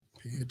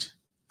Page.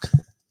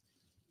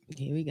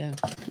 Here we go.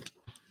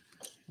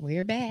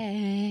 We're back.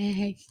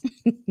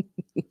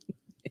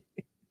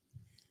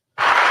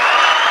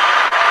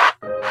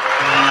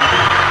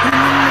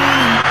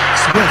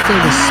 Sweat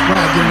Fingers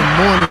Swag in the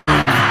morning.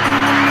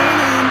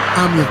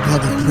 I'm your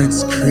brother,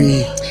 Prince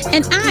Cree.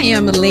 And I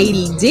am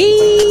Lady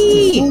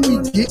D.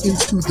 Before we get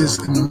into this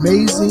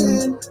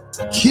amazing,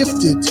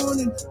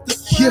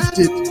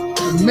 gifted,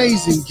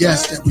 amazing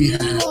guest that we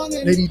have,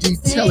 Lady D,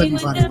 tell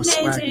everybody what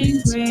swag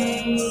means.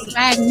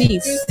 Swag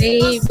means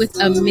saved with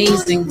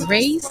amazing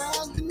grace.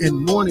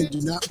 And morning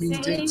do not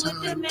mean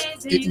daytime.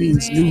 It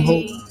means new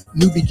hope,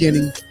 new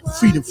beginning,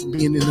 freedom from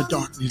being in the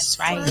darkness.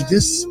 That's right. And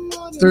this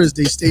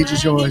Thursday, stage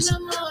is yours.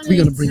 We're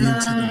going to bring you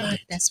into the night.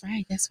 That's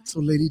right.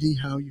 So, Lady D,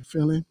 how are you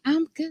feeling?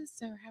 I'm good,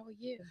 sir. How are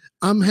you?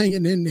 I'm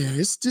hanging in there.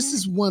 This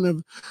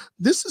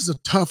is a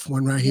tough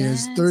one right here.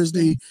 It's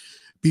Thursday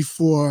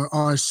before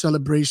our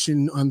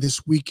celebration on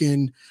this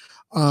weekend.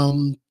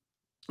 And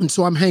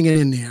so I'm hanging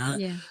in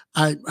there.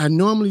 I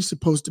normally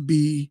supposed to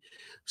be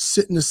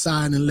sitting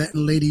aside and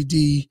letting Lady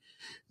D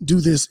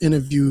do this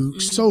interview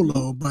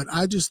solo, but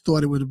I just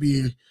thought it would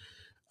be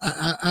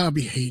I'll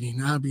be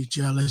hating. I'll be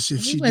jealous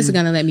if he wasn't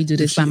going to let me do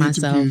this by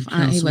myself.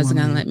 He wasn't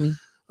going to let me.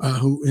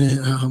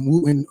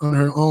 Wooten on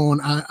her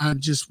own, I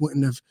just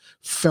wouldn't have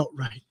felt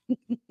right.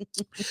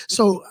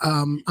 So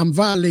I'm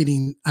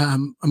violating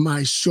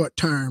my short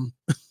term.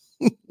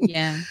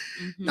 Yeah.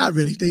 Mm-hmm. Not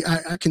really.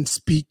 I can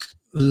speak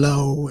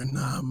low and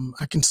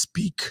I can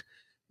speak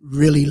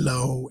really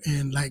low,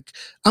 and like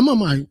I'm on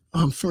my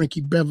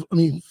Frankie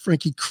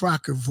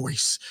Crocker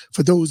voice.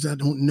 For those that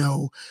don't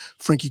know,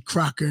 Frankie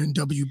Crocker and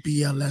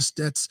WBLS,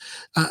 that's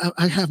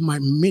I have my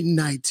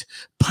midnight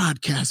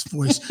podcast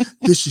voice.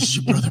 This is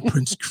your brother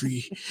Prince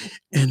Cree,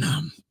 and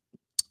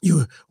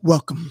you're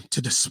welcome to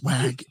the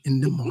swag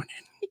in the morning.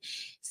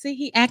 See,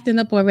 he acting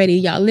up already,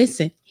 y'all.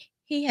 Listen,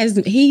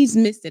 he's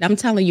missed it. I'm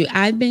telling you,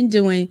 I've been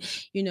doing,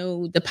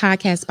 the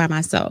podcast by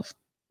myself.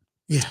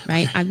 Yeah.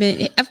 Right.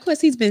 Okay. Of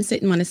course, he's been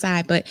sitting on the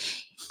side, but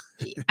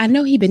I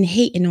know he's been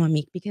hating on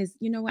me because,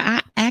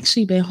 I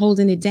actually been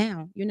holding it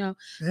down, Yeah.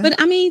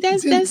 But I mean,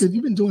 that's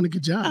you've been doing a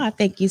good job. Oh,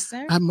 thank you,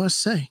 sir. I must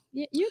say.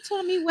 You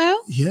taught me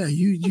well. Yeah,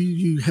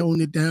 you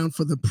holding it down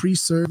for the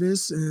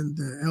pre-service and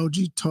the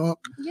LG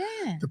talk.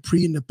 Yeah. The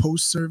pre and the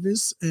post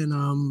service, and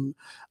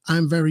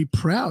I'm very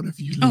proud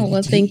of you. Oh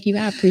well, thank you.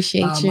 I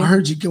appreciate you. I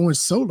heard you going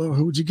solo. I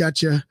heard you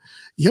got your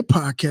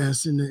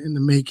podcast in the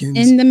making.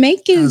 In the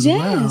making,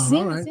 yes.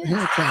 Well. All right,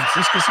 hand claps.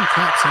 Let's get some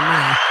claps in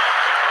there.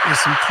 There's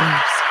some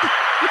claps.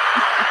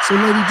 So,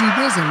 Lady D,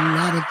 there's a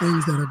lot of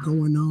things that are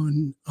going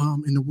on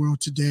in the world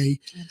today.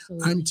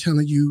 Absolutely. I'm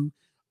telling you,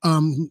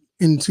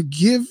 and to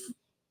give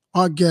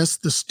our guests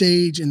the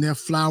stage and their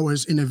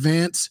flowers in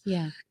advance.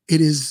 Yeah. It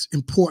is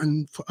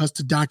important for us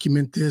to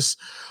document this.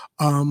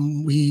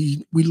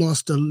 We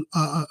lost a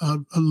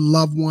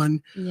loved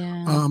one,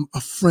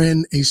 a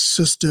friend, a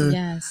sister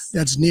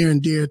that's near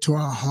and dear to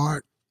our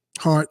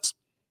hearts.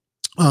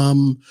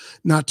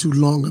 Not too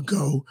long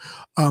ago.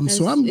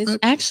 It's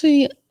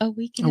actually a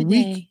week and a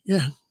day.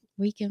 Yeah.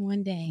 Week and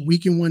one day.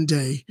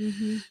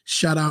 Mm-hmm.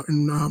 Shout out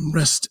and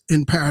rest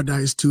in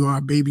paradise to our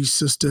baby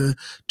sister,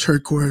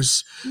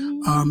 Turquoise.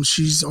 Mm-hmm.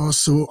 She's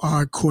also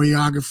our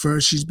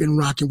choreographer. She's been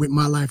rocking with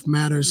My Life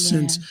Matters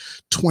since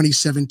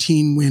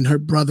 2017 when her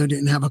brother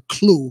didn't have a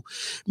clue.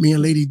 Me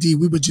and Lady D,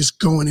 we would just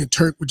go in and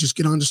Turk would just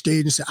get on the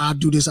stage and say, I'll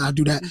do this, I'll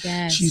do that.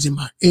 Yes. She's in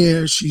my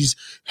ear. She's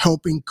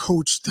helping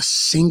coach the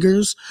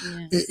singers.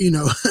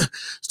 Yes.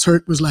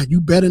 Turk was like,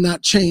 you better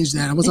not change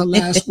that. That was her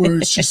last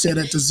words she said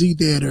at the Z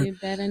Theater. You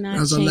better not. That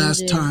was her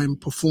last time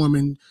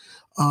performing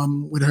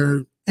with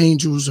her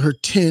angels, her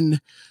 10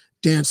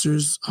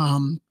 dancers.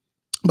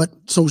 But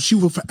so she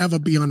will forever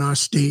be on our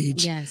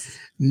stage. Yes.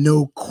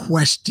 No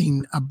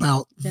question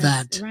about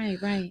that.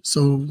 Right.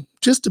 So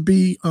just to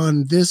be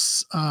on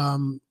this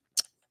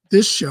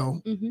this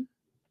show,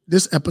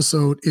 this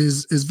episode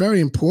is very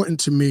important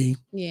to me.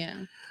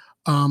 Yeah.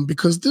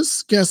 Because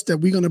this guest that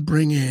we're going to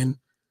bring in,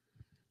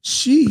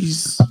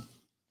 she's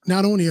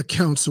not only a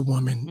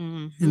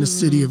councilwoman in the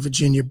city of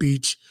Virginia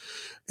Beach,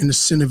 in the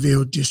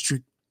Centerville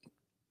district.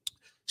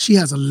 She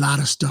has a lot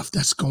of stuff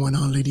that's going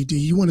on, Lady D.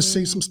 You want to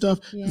say some stuff?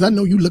 Because I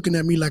know you looking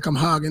at me like I'm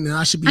hogging and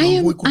I should be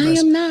on board with I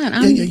am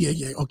not.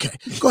 Yeah. Okay.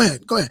 Go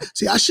ahead.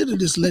 See, I should have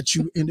just let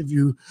you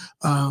interview.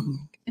 I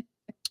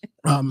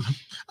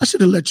should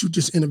have let you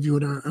just interview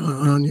it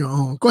on your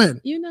own. Go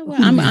ahead. You know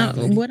what?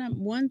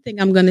 One thing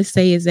I'm going to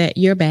say is that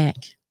you're back.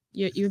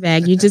 You're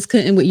back. You just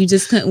couldn't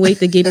wait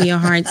to give me a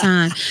hard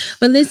time.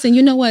 But listen,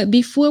 you know what?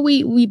 Before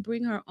we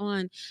bring her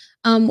on,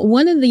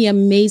 one of the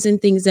amazing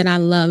things that I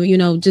love,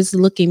 just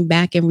looking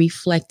back and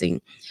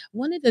reflecting,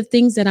 one of the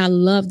things that I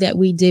love that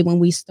we did when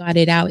we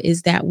started out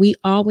is that we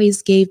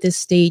always gave the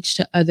stage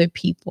to other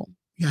people.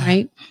 Yeah.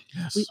 Right.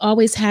 Yes. We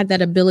always had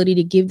that ability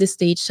to give the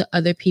stage to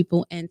other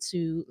people and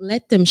to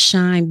let them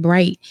shine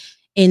bright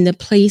in the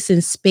place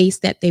and space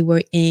that they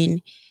were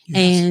in.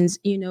 Yes.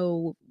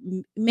 And,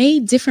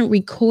 made different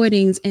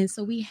recordings, and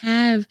so we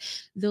have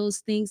those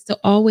things to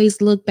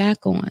always look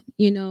back on,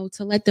 to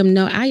let them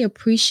know I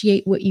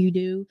appreciate what you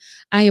do.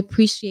 I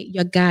appreciate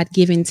your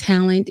God-given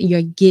talent,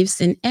 your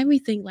gifts, and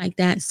everything like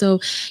that. So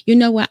you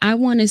know what, I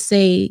want to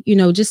say,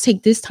 just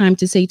take this time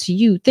to say to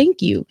you,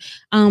 thank you,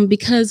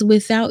 because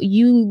without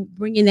you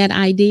bringing that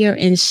idea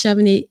and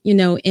shoving it,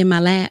 in my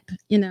lap,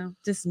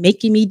 just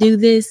making me do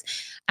this,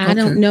 I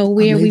don't know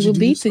where we would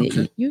be today.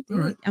 Okay. You did.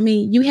 Right. I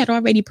mean, you had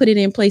already put it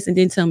in place and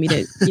didn't tell me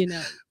that,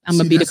 I'm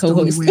gonna be the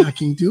co-host. That's the only way I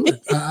can do it.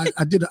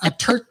 I did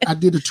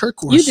a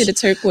turquoise. You did a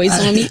turquoise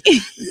on me.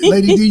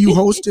 Lady D, you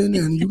hosting,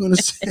 and you're gonna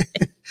say,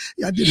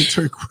 yeah, I did a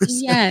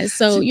turquoise. Yeah.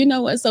 So you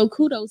know what? So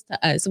kudos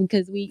to us,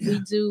 because we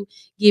do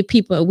give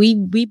people. We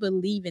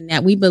believe in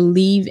that. We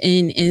believe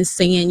in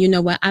saying, you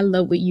know what, I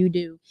love what you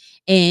do.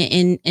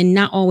 And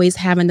not always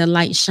having the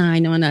light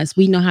shine on us.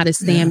 We know how to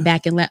stand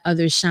back and let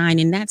others shine.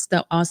 And that's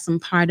the awesome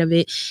part of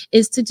it,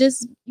 is to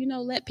just,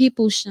 let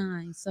people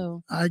shine.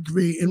 So I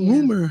agree. And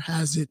rumor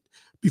has it,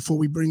 before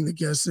we bring the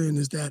guests in,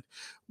 is that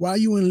while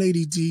you and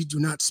Lady D do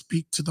not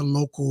speak to the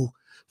local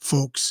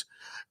folks,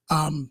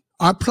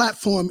 our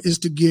platform is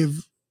to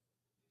give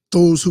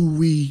those who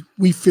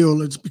we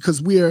feel, it's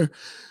because we are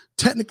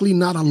technically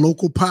not a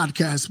local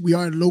podcast. We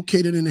are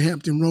located in the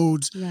Hampton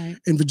Roads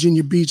in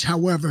Virginia Beach.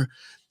 However,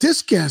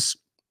 this guest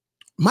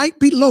might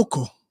be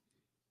local,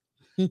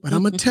 but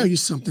I'm going to tell you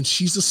something.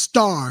 She's a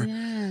star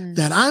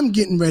that I'm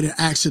getting ready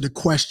to ask her the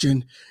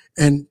question.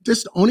 And this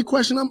is the only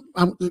question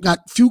I've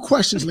got few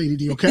questions, Lady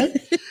D, okay?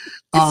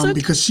 Okay.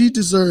 Because she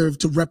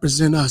deserved to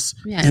represent us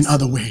in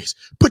other ways.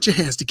 Put your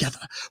hands together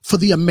for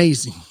the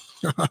amazing,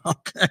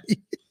 okay?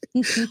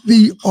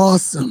 The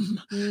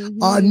awesome,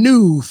 our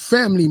new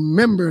family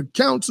member,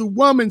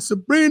 Councilwoman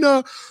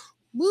Sabrina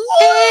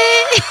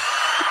Wooten.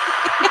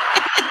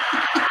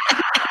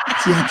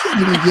 See, I can't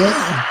even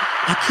yell.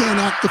 I can't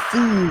act the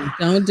fool.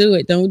 Don't do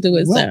it. Don't do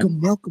it, welcome,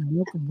 sir.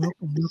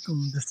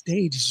 Welcome. The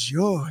stage is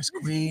yours,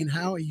 Queen.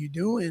 How are you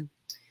doing?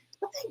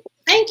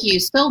 Thank you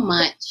so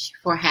much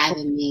for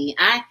having me.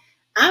 I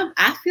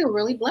feel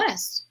really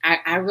blessed.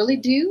 I really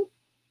do.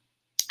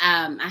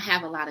 I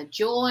have a lot of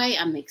joy.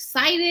 I'm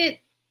excited,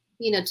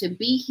 to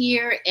be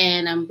here,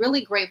 and I'm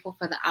really grateful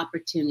for the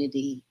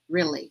opportunity.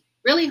 Really,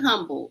 really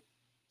humbled.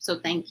 So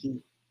thank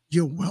you.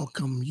 You're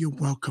welcome. You're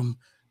welcome.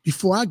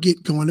 Before I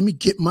get going, let me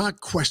get my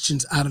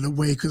questions out of the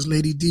way, because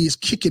Lady D is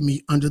kicking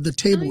me under the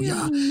table,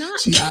 y'all.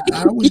 See,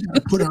 I always got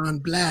to put her on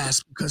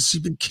blast, because she's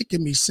been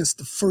kicking me since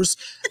the first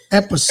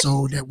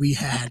episode that we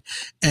had.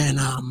 And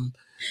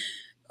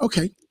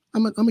okay,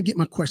 I'm gonna get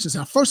my questions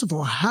out. First of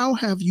all, how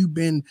have you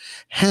been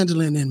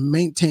handling and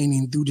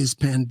maintaining through this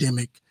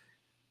pandemic?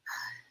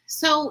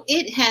 So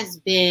it has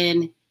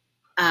been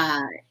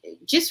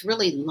just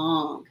really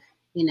long,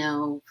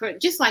 for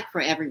just like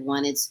for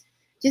everyone. It's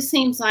just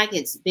seems like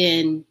it's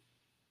been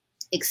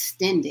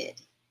extended,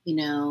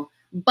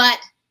 but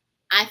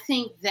I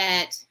think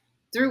that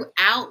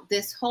throughout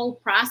this whole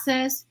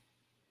process,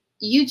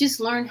 you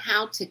just learn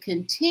how to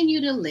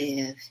continue to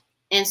live.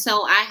 And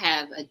so I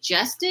have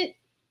adjusted,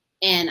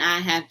 and I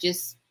have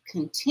just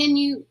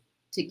continued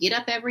to get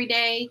up every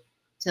day,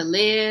 to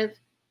live,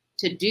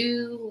 to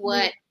do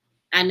what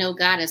I know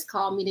God has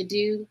called me to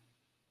do,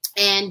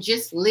 and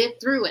just live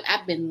through it.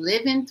 I've been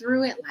living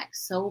through it like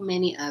so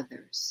many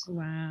others.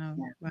 Wow.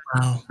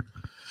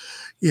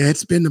 Yeah,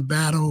 it's been a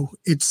battle.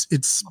 It's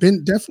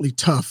been definitely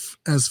tough,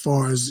 as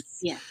far as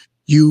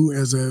you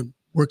as a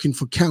working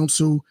for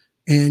council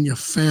and your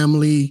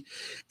family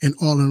and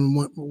all of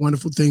the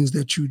wonderful things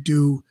that you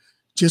do.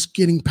 Just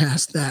getting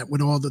past that with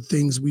all the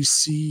things we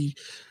see,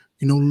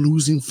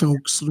 losing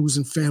folks,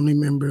 losing family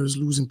members,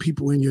 losing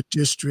people in your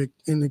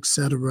district, and et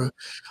cetera.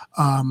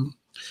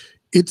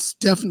 It's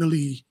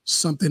definitely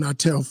something I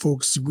tell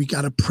folks, we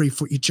got to pray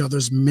for each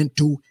other's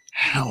mental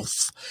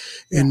health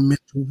and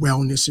mental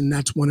wellness. And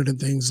that's one of the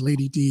things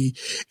Lady D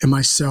and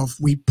myself,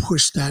 we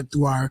push that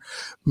through our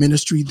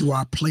ministry, through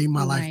our Play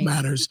My Life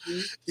Matters.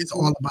 It's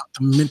all about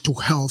the mental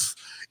health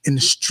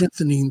and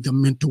strengthening the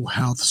mental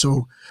health.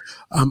 So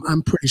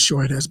I'm pretty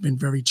sure it has been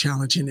very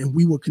challenging, and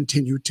we will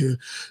continue to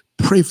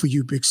pray for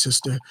you, big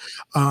sister,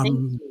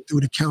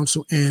 through the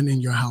council and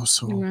in your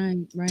household.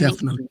 Right.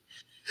 Definitely.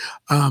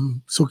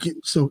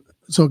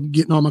 So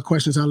getting all my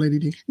questions out, Lady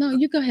D? No,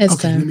 you go ahead,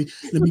 okay, sir.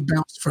 Let me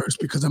bounce first,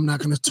 because I'm not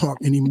going to talk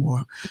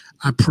anymore.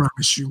 I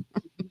promise you.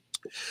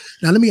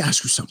 Now, let me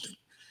ask you something.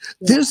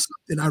 There's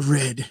something I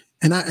read,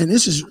 and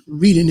this is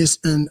reading this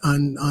on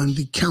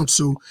the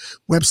council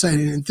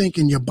website and think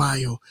in your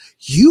bio.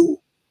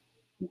 You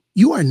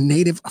are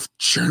native of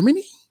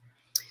Germany?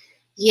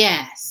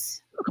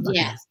 Yes.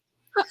 Yes,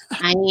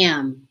 I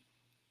am.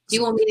 Do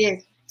you want me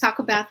to talk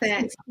about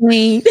that?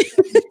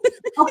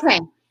 Okay.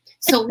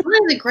 So one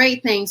of the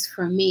great things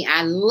for me,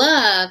 I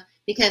love,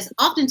 because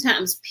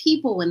oftentimes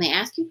people, when they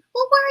ask you,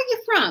 well, where are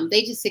you from?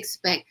 They just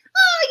expect,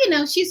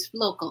 she's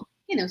local.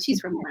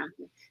 She's from around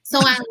here. So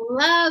I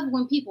love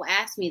when people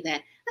ask me that.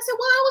 I said,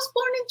 well, I was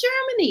born in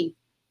Germany.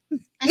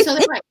 And so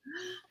they're like,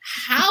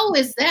 how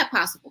is that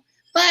possible?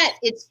 But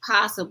it's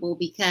possible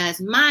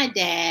because my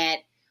dad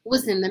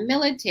was in the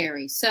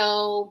military.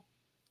 So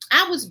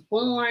I was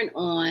born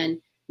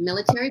on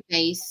military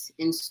base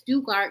in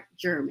Stuttgart,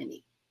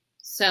 Germany.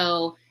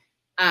 So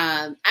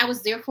I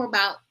was there for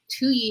about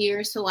 2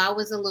 years. So I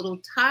was a little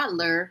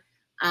toddler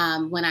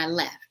when I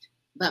left.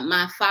 But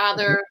my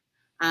father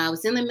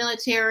was in the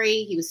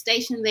military. He was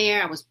stationed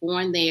there. I was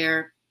born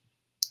there.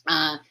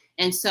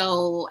 And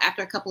so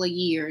after a couple of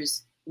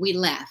years, we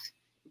left.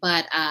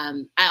 But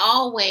I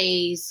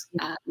always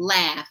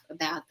laugh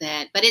about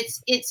that. But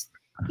it's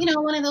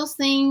one of those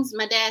things.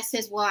 My dad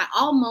says, "Well, I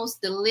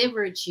almost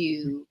delivered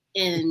you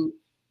in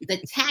the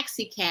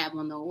taxi cab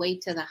on the way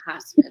to the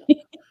hospital."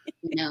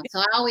 So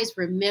I always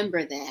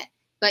remember that.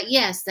 But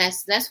yes,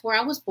 that's where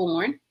I was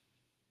born.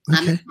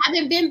 Okay. I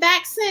haven't been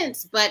back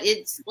since, but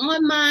it's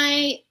on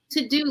my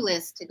to-do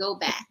list to go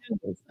back.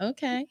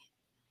 Okay.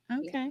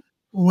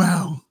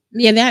 Wow.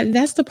 Yeah,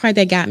 that's the part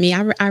that got me.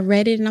 I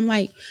read it and I'm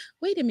like,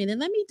 wait a minute,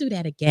 let me do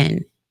that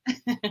again.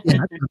 Yeah,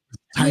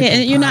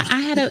 and I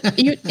had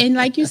and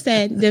like you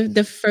said,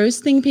 the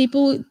first thing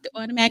people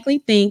automatically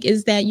think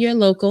is that you're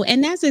local,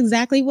 and that's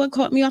exactly what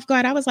caught me off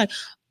guard. I was like,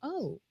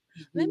 oh,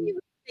 let me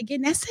read it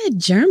again. That said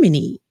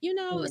Germany,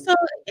 so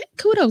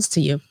kudos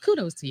to you.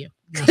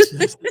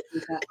 Yes.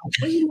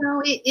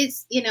 Well,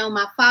 it's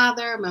my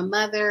father, my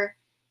mother.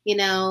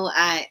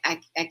 I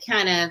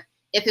kind of,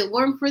 if it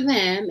weren't for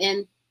them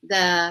and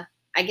the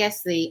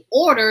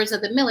orders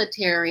of the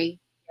military,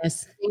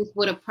 Yes, things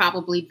would have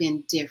probably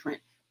been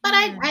different. But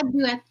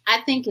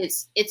I think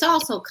it's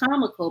also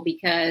comical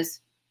because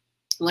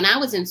when I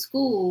was in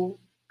school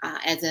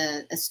as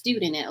a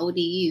student at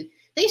ODU,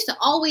 they used to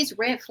always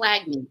red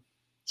flag me.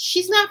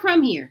 She's not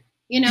from here.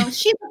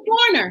 She's a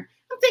foreigner.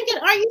 I'm thinking,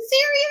 are you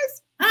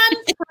serious?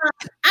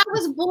 I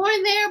was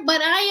born there,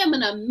 but I am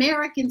an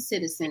American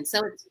citizen.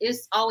 So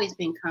it's always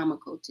been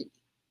comical to me.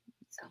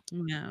 So.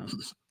 No.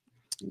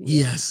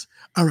 Yes.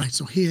 All right.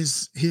 So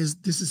here's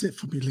this is it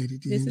for me, Lady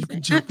D. And you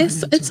can jump right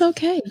into it's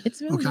okay.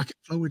 It's really okay. I can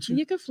flow with you.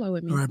 You can flow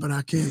with me. All right, but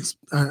I can't.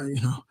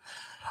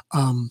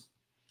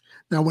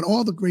 Now, with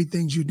all the great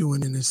things you're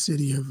doing in the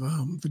city of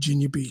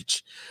Virginia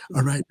Beach,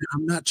 all right. Now,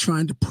 I'm not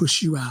trying to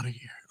push you out of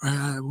here.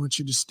 Right? I want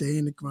you to stay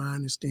in the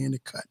grind and stay in the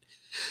cut.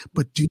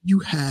 But do you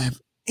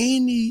have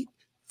any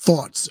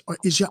thoughts, or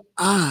is your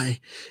eye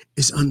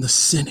is on the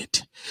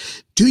Senate?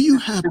 Do you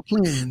have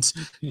plans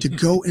to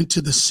go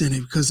into the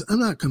Senate? Because I'm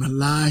not going to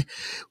lie,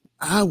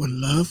 I would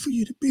love for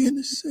you to be in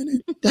the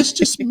Senate. That's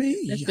just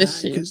me.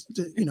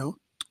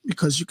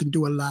 Because you can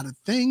do a lot of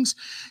things,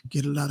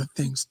 get a lot of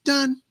things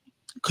done,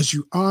 because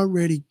you're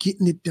already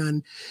getting it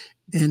done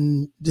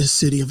in the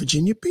city of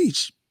Virginia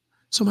Beach.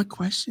 So my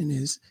question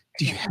is,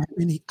 do you have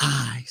any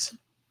eyes?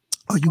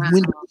 Are you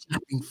window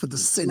shopping for the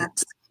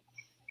Senate?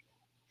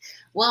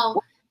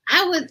 Well,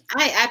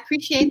 I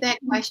appreciate that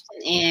question.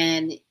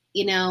 And,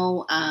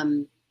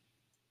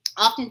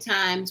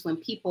 oftentimes when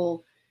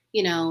people,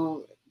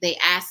 they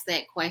ask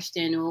that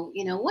question, well,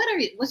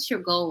 what's your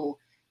goal?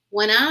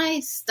 When I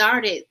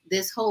started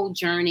this whole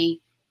journey,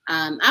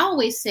 I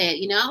always said,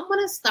 I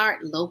want to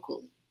start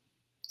locally.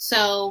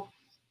 So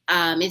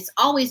it's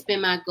always been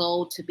my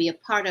goal to be a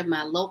part of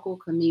my local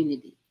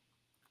community.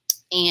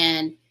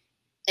 And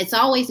it's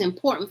always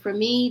important for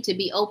me to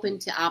be open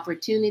to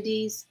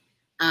opportunities.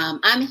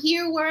 I'm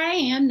here where I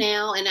am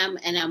now, and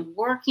I'm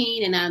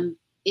working, and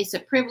it's a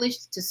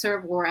privilege to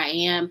serve where I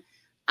am.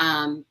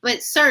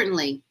 But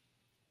certainly,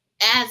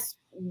 as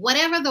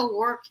whatever the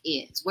work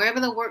is, wherever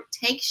the work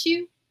takes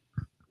you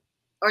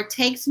or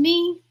takes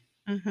me,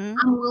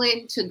 I'm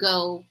willing to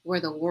go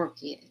where the work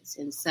is.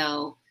 And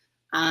so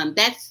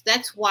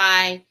that's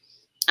why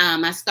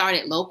I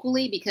started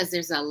locally, because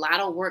there's a lot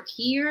of work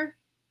here.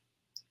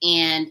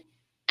 And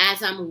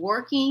as I'm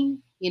working,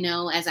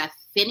 as I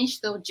finish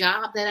the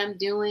job that I'm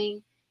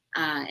doing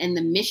and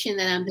the mission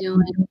that I'm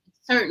doing,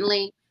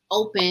 certainly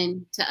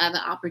open to other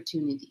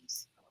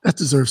opportunities. That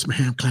deserves some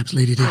hand claps,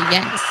 Lady D.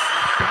 Yes.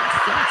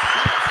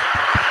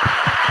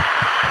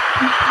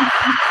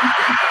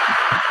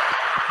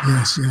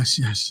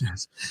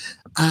 Yes.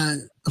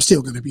 I'm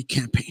still going to be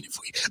campaigning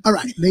for you. All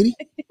right, lady.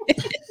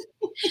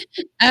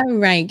 All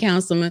right,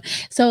 Councilman.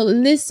 So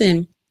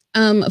listen,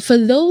 for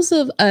those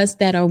of us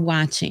that are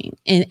watching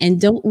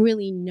and don't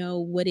really know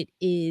what it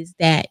is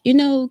that,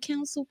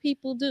 council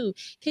people do,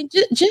 can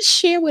you just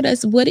share with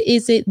us, what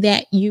is it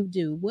that you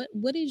do?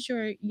 What is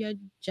your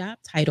job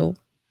title?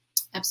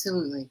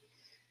 Absolutely.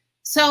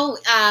 So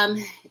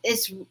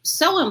it's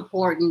so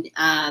important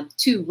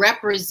to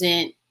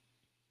represent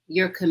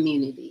your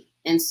community.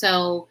 And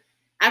so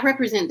I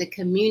represent the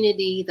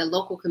community, the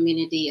local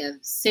community of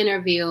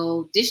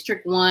Centerville,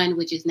 District 1,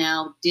 which is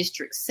now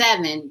District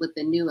 7 with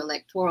the new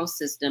electoral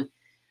system.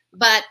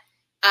 But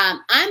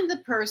I'm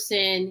the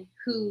person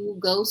who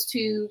goes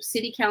to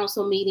city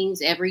council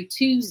meetings every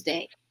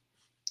Tuesday.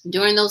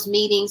 During those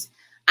meetings,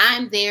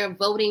 I'm there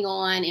voting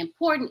on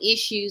important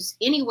issues,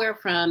 anywhere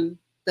from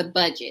the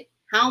budget.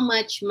 How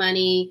much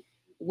money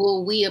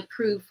will we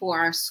approve for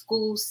our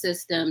school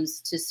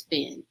systems to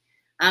spend?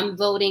 I'm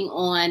voting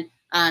on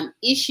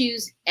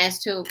issues as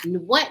to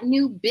what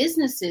new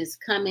businesses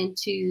come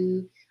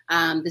into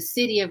the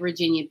city of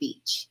Virginia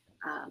Beach.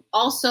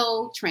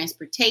 Also,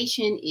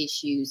 transportation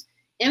issues,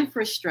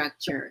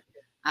 infrastructure,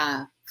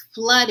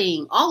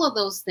 flooding, all of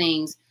those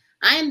things.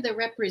 I am the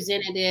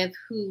representative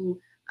who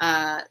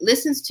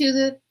listens to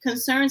the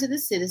concerns of the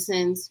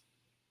citizens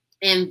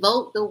and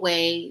vote the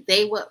way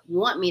they would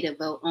want me to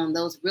vote on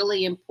those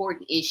really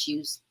important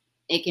issues.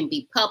 It can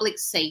be public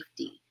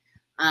safety.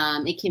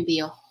 It can be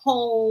a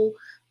whole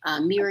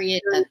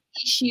myriad of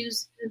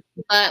issues.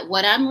 But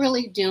what I'm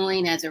really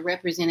doing as a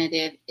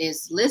representative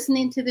is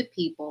listening to the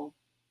people.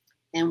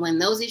 And when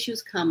those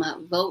issues come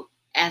up, vote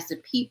as the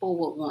people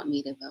would want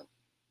me to vote.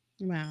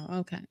 Wow.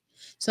 Okay.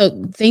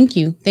 So thank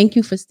you. Thank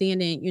you for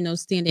standing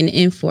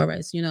in for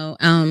us.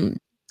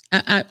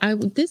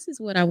 This is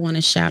what I want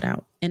to shout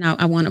out and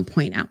I want to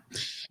point out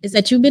is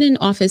that you've been in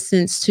office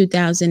since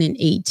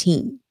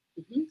 2018.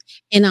 Mhm.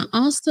 And I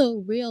also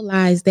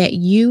realized that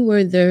you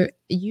were the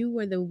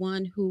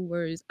one who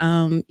was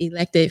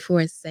elected for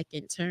a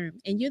second term,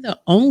 and you're the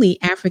only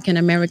African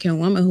American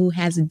woman who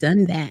has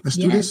done that. Let's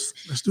do this.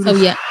 Let's do So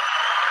this. yeah,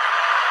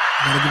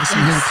 Gotta give us some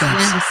hand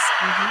claps. yes.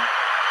 Mhm.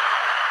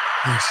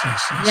 Yes.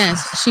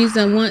 Yes, she's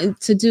the one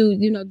to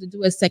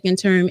do a second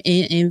term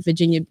in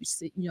Virginia,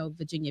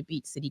 Virginia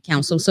Beach City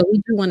Council. So we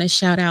do want to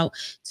shout out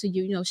to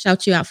you,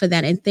 shout you out for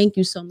that, and thank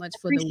you so much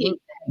for the work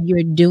that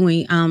you're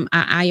doing.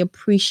 I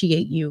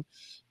appreciate you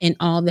and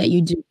all that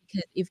you do,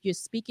 because if you're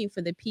speaking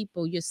for the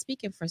people, you're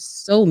speaking for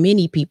so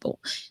many people.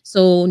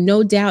 So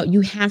no doubt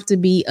you have to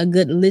be a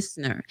good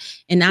listener,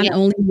 and not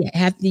only you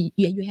have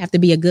to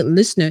be a good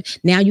listener.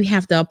 Now you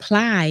have to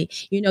apply.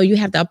 You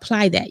have to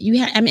apply that.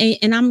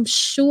 And I'm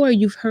sure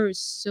you've heard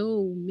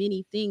so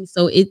many things.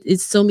 So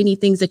it's so many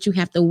things that you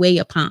have to weigh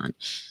upon.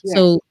 Yes.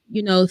 So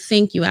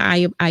thank you.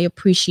 I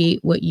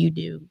appreciate what you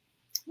do.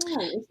 Oh,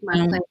 it's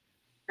my pleasure.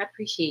 I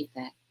appreciate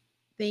that.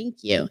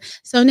 Thank you.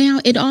 So now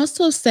it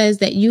also says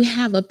that you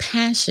have a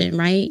passion,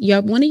 right?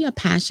 One of your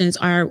passions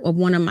are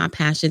one of my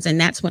passions,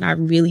 and that's what I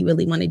really,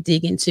 really want to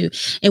dig into.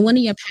 And one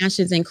of your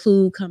passions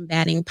include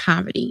combating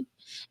poverty.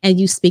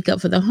 And you speak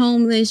up for the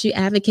homeless, you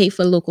advocate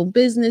for local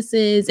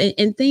businesses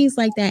and things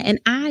like that.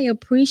 And I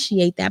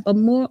appreciate that. But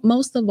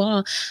most of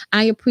all,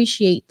 I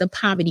appreciate the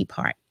poverty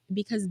part,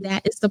 because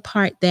that is the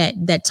part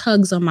that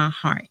tugs on my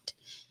heart.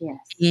 Yes.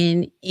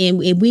 And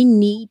we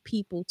need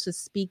people to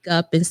speak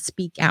up and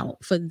speak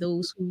out for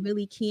those who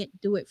really can't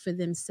do it for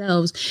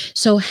themselves.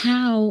 So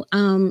how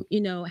do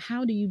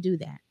you do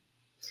that?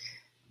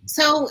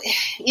 So,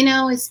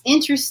 it's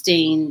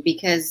interesting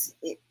because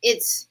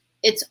it's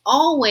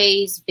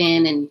always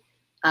been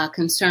a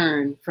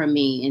concern for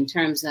me in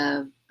terms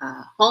of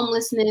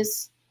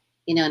homelessness,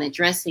 and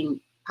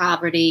addressing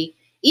poverty.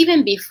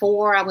 Even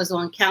before I was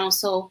on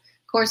council,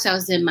 of course, I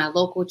was in my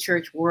local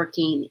church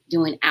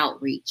doing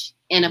outreach.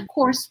 And of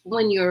course,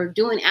 when you're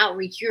doing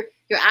outreach, your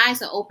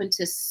eyes are open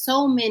to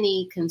so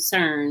many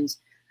concerns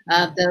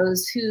of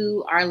those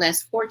who are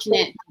less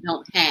fortunate, who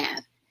don't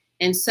have.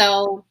 And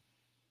so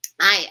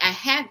I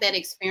had that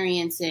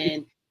experience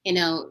in,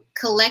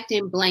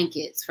 collecting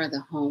blankets for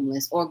the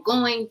homeless, or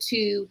going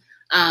to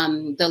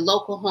the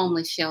local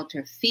homeless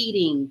shelter,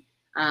 feeding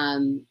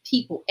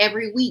people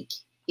every week,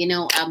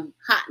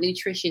 hot,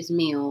 nutritious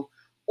meal,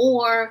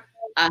 or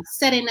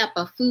setting up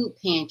a food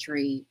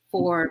pantry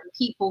for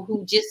people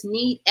who just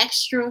need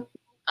extra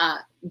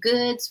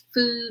goods,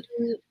 food,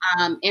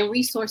 and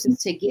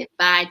resources to get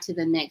by to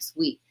the next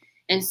week.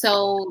 And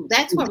so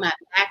that's where my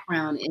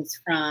background is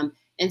from.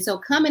 And so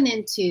coming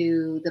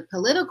into the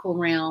political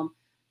realm,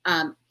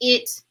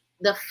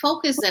 the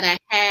focus that I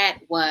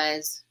had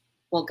was,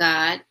 well,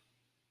 God,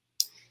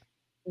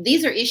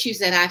 these are issues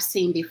that I've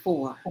seen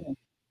before.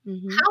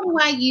 Mm-hmm. How do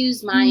I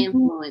use my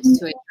influence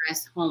to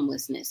address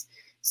homelessness?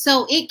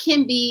 So it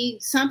can be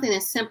something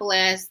as simple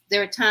as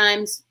there are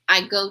times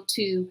I go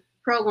to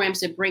programs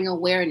to bring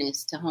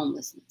awareness to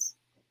homelessness,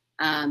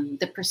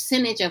 the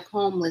percentage of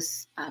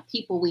homeless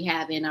people we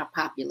have in our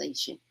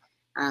population,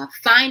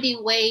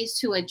 finding ways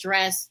to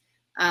address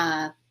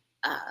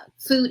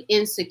food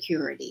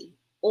insecurity,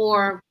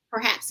 or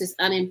perhaps it's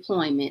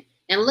unemployment,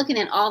 and looking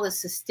at all the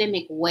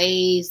systemic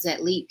ways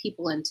that lead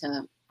people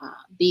into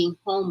being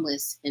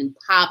homeless and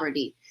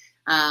poverty,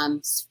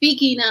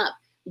 speaking up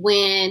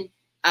when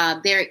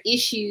there are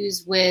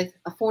issues with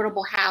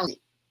affordable housing,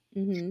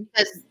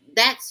 because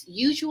that's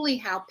usually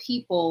how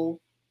people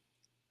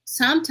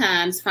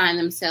sometimes find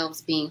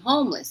themselves being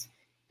homeless.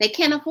 They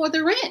can't afford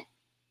the rent.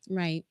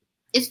 Right.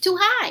 It's too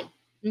high.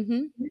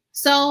 Mm-hmm.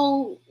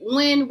 So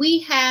when we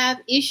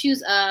have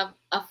issues of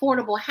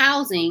affordable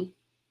housing,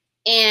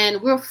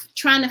 and we're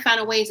trying to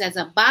find ways as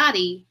a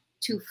body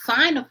to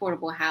find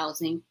affordable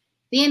housing,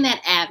 being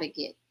that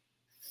advocate,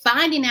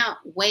 finding out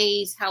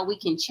ways how we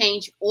can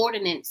change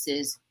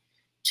ordinances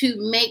to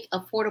make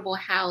affordable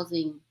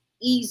housing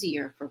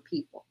easier for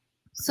people,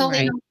 so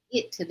they don't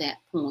get to that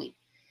point.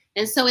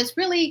 And so it's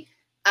really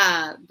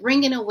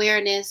bringing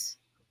awareness,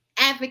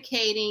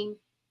 advocating,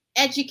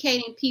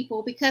 educating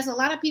people, because a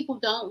lot of people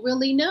don't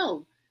really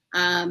know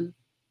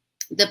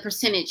the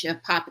percentage of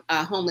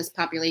homeless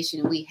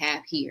population we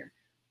have here,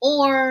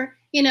 or,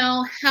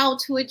 how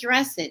to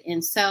address it.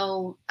 And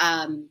so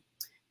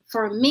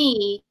for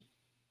me,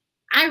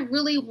 I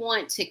really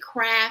want to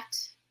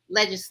craft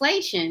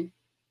legislation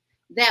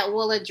that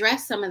will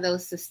address some of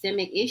those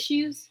systemic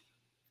issues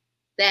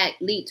that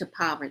lead to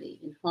poverty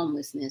and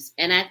homelessness.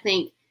 And I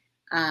think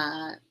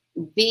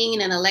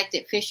being an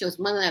elected official is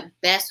one of the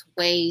best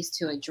ways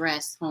to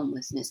address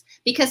homelessness,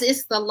 because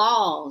it's the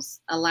laws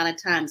a lot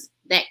of times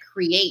that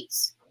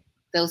creates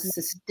those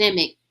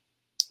systemic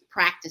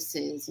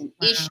practices and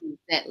issues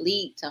that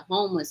lead to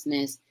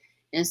homelessness.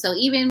 And so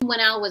even when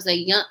I was a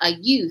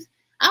youth,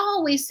 I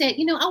always said,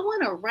 I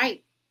want to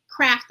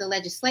craft the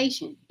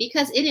legislation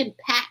because it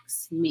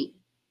impacts me.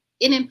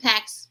 It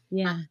impacts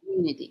my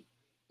community.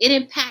 It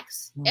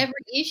impacts every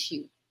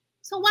issue.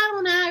 So why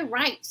don't I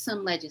write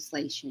some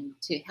legislation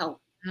to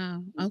help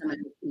some of those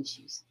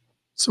issues?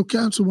 So,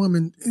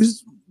 Councilwoman,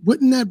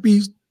 wouldn't that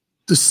be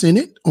the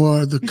Senate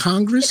or the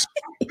Congress?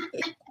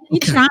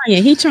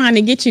 He's trying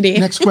to get you there.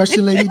 Next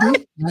question, Lady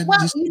D.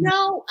 Well,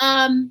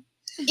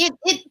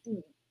 it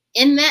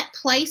in that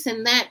place,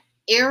 in that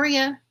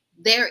area,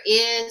 there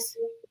is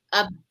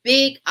a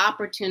big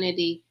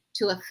opportunity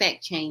to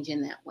affect change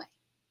in that way.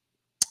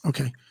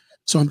 Okay.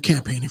 So I'm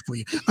campaigning for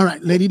you. All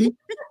right, Lady D.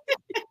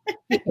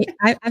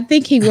 I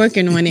think he's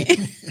working on it.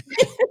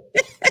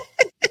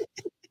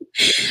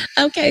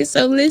 Okay,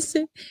 so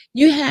listen,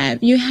 you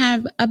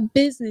have a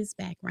business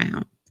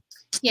background.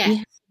 Yeah. You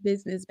have a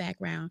business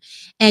background,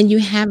 and you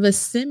have a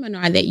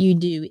seminar that you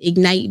do,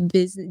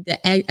 the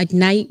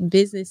Ignite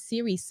Business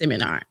Series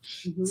seminar.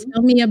 Mm-hmm.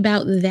 Tell me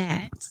about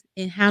that,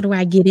 and how do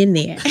I get in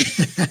there?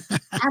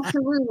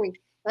 Absolutely.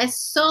 That's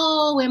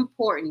so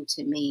important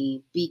to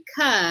me,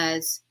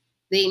 because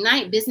the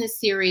Ignite Business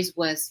Series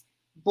was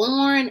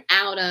born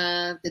out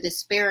of the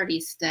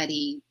disparity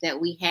study that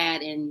we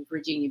had in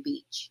Virginia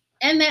Beach,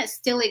 and that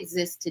still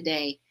exists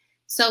today.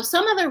 So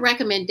some of the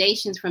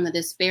recommendations from the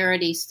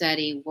disparity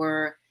study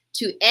were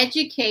to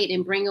educate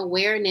and bring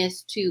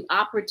awareness to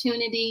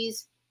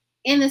opportunities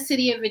in the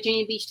city of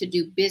Virginia Beach to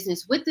do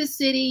business with the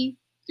city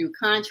through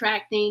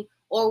contracting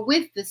or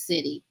with the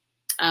city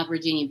of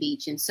Virginia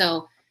Beach. And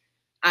so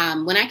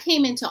when I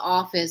came into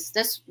office,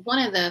 that's one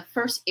of the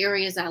first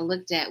areas I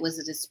looked at was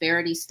a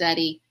disparity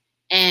study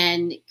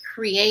and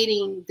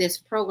creating this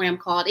program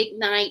called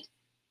Ignite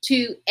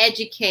to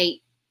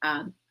educate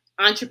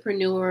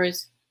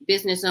entrepreneurs,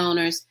 business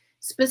owners,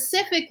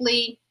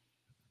 specifically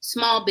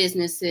small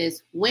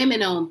businesses,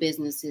 women-owned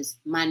businesses,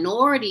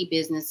 minority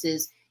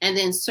businesses, and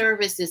then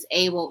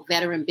service-disabled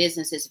veteran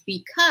businesses,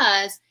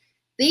 because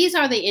these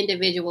are the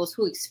individuals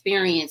who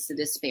experience the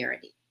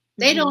disparity.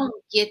 They don't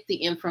get the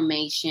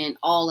information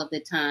all of the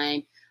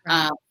time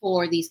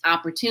for these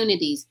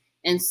opportunities.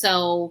 And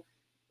so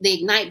the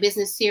Ignite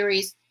Business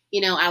Series,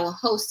 I will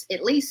host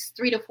at least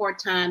 3 to 4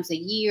 times a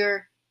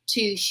year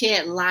to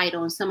shed light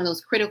on some of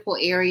those critical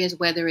areas,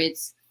 whether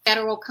it's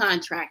federal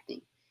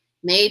contracting.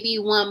 Maybe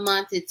one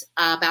month it's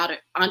about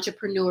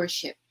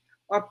entrepreneurship,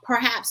 or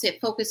perhaps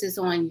it focuses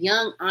on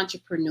young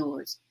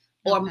entrepreneurs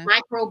or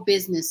micro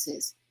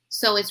businesses.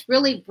 So it's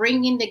really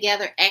bringing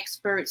together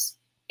experts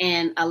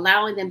and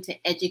allowing them to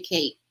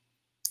educate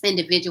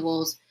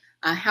individuals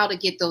how to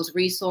get those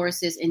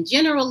resources. And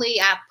generally,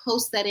 I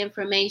post that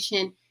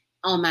information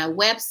on my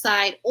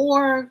website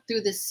or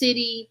through the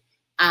city,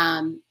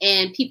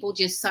 and people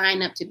just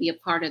sign up to be a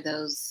part of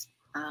those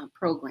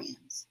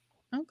programs.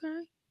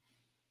 Okay.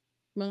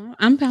 Well,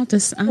 I'm about to.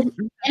 And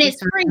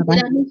it's free.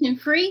 Did I mention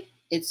free?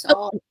 It's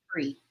all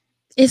free.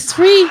 It's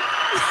free.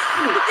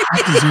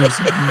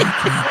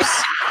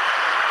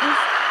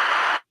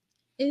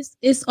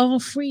 It's all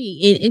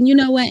free, and you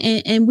know what,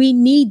 and we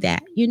need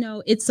that.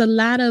 It's a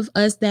lot of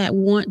us that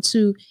want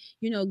to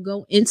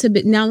go into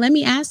it. Now let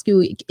me ask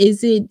you,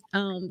 is it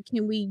can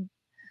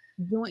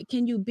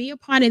you be a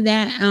part of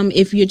that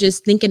if you're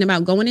just thinking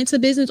about going into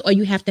business, or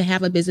you have to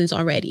have a business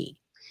already?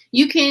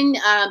 You can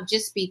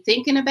just be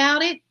thinking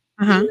about it.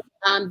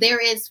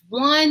 There is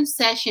one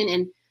session,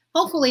 and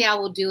hopefully I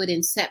will do it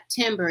in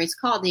September. It's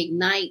called the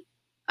Ignite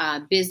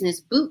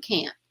Business Boot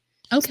Camp.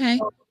 Okay.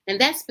 And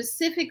that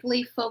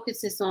specifically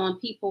focuses on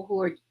people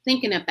who are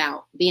thinking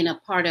about being a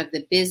part of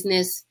the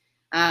business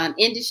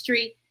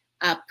industry.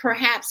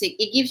 Perhaps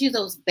it gives you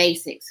those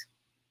basics.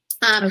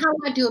 How do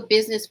I do a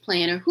business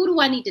plan, or who do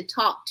I need to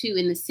talk to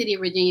in the city of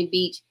Virginia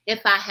Beach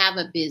if I have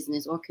a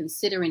business or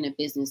considering a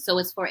business? So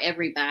it's for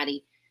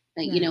everybody,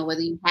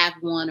 whether you have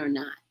one or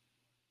not.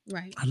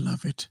 Right. I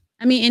love it.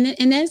 I mean,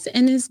 and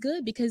it's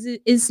good because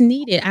it's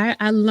needed.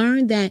 I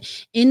learned that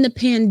in the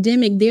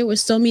pandemic, there were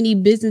so many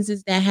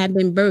businesses that had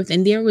been birthed,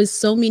 and there was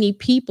so many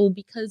people,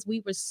 because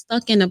we were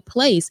stuck in a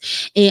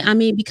place. And I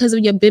mean, because of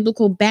your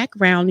biblical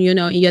background,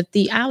 and your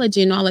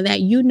theology and all of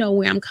that,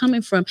 where I'm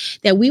coming from,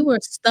 that we were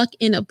stuck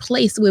in a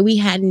place where we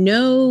had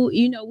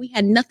we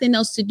had nothing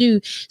else to do.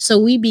 So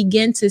we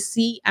began to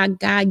see our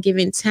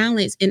God-given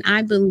talents. And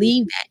I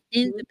believe that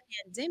in the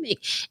pandemic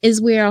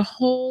is where a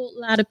whole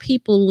lot of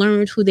people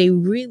learned who they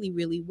really,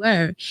 really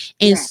were.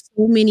 And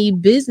so many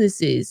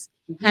businesses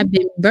have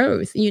been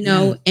birthed,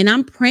 and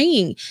I'm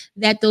praying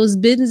that those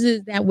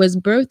businesses that was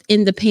birthed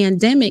in the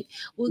pandemic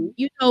will,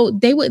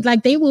 they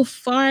will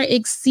far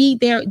exceed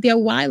their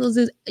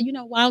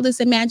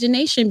wildest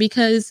imagination,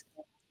 because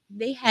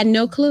they had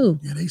no clue.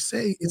 Yeah, they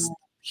say it's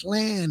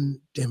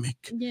plandemic.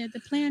 Yeah, the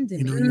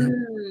pandemic. You have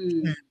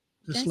plan,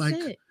 just That's like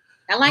it.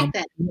 I like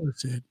that.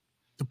 Said,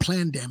 the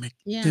plandemic.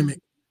 Yeah.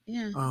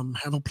 Yeah.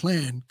 Have a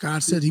plan.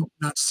 God said he would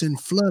not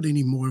send flood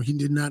anymore. He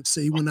did not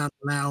say he would not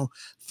allow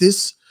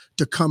this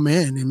to come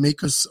in and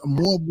make us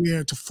more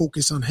aware to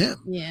focus on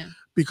him. Yeah.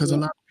 Because a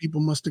lot of people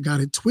must have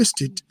got it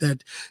twisted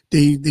that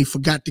they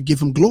forgot to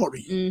give him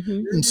glory.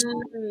 And so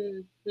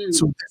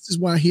this is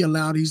why he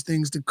allowed these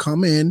things to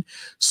come in,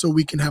 so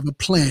we can have a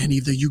plan.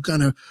 Either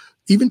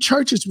even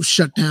churches were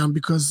shut down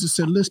because they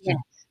said, listen,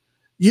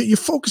 you're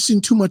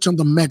focusing too much on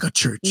the mega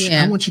church.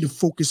 Yeah. I want you to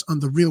focus on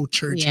the real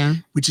church,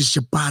 which is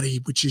your body,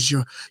 which is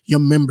your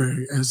member,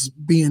 as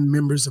being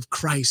members of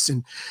Christ.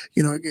 And,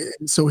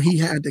 so he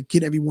had to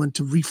get everyone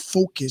to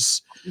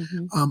refocus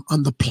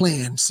on the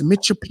plan.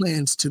 Submit your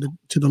plans to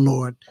the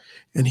Lord,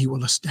 and he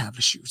will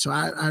establish you. So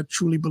I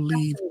truly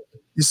believe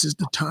this is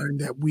the time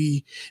that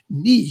we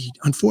need.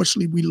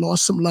 Unfortunately, we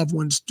lost some loved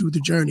ones through the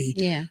journey.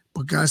 Yeah.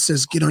 But God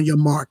says, get on your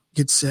mark,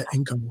 get set,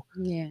 and go.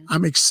 Yeah.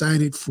 I'm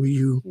excited for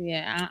you.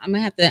 Yeah. I'm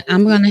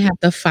gonna have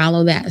to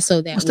follow that,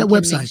 so that What's that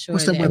website?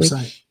 What's that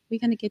website? We're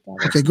gonna get that.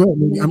 Okay, go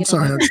ahead. I'm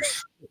sorry.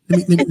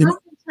 let me.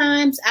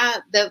 Sometimes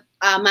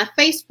my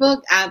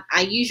Facebook,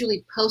 I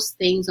usually post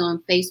things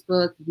on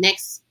Facebook.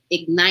 Next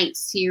Ignite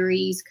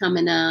series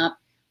coming up.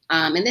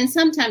 And then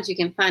sometimes you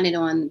can find it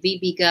on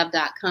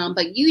vbgov.com.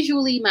 But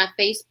usually my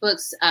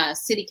Facebook's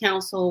City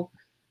Council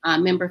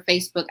member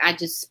Facebook, I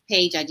just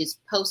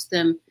post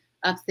them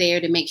up there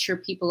to make sure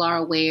people are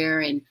aware,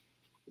 and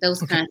those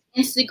kinds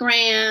of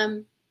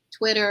Instagram,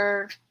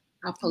 Twitter,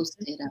 I'll post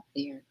it up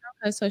there.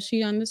 Okay, so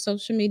she on the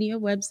social media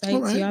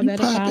website. Right, y'all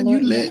better popping, follow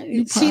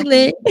her. She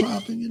lit.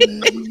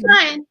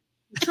 I'm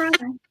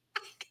trying.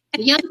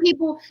 The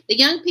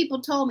young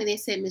people told me, they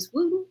said, Miss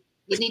Wooten,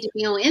 you need to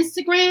be on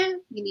Instagram.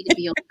 You need to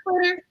be on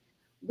Twitter.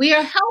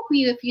 We'll help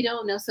you if you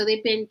don't know. So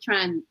they've been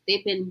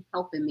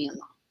helping me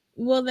along.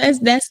 Well,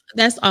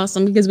 that's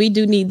awesome, because we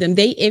do need them.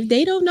 If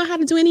they don't know how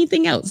to do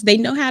anything else, they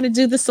know how to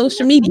do the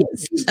social media.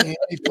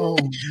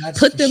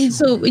 Put them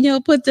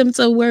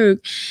to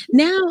work.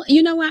 Now,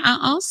 what? I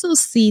also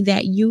see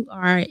that you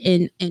are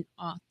an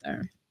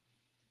author.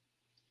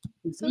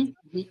 So talk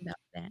about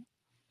that.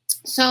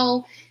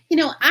 So,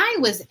 I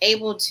was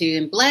able to,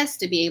 and blessed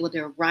to be able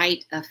to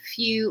write a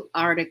few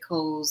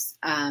articles.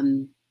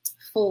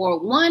 For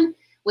one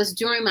was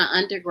during my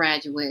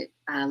undergraduate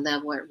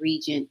level at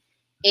Regent,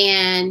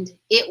 and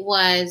it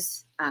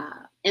was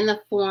in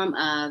the form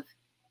of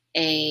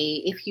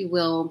if you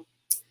will,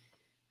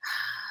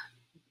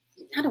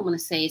 I don't want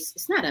to say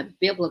it's not a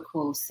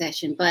biblical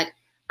session, but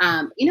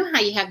you know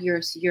how you have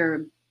your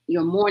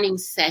morning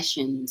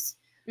sessions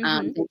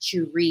that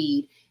you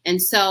read. And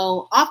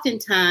so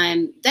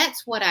oftentimes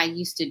that's what I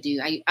used to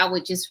do. I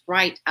would just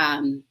write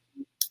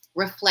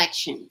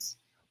reflections,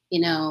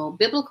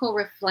 biblical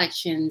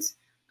reflections,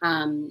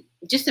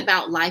 just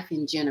about life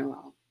in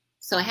general.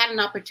 So I had an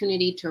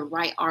opportunity to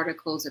write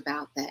articles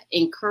about that,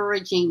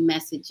 encouraging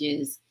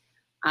messages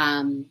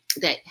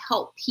that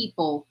help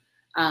people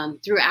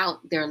throughout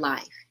their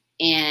life.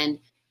 And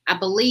I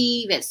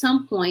believe at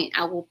some point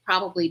I will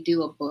probably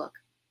do a book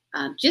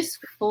just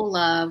full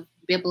of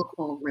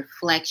biblical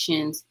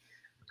reflections.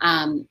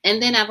 And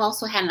then I've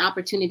also had an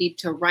opportunity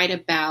to write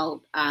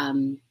about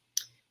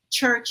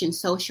church and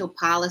social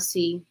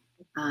policy,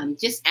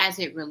 just as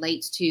it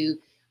relates to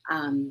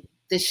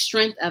the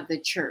strength of the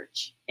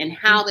church and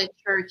how the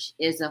church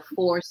is a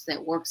force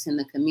that works in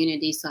the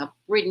community. So I've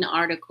written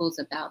articles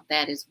about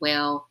that as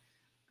well.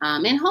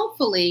 And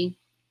hopefully,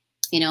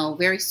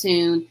 very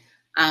soon,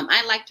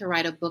 I'd like to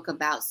write a book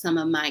about some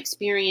of my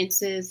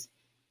experiences.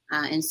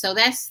 And so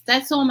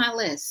that's on my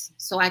list.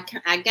 So I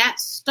got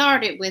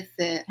started with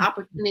the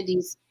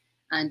opportunities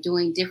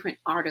doing different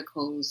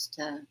articles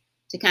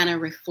to kind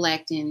of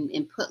reflect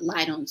and put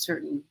light on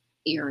certain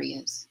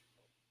areas.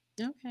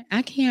 Okay,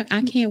 I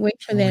can't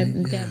wait for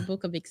that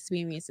book of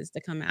experiences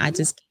to come out. I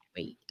just can't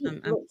wait.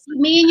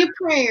 Me and your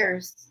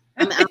prayers.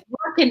 I'm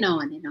working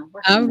on it.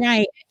 All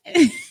right.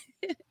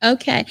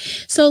 Okay.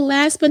 So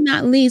last but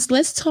not least,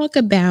 we talked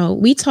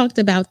about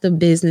the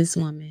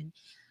businesswoman.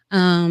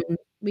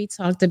 We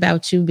talked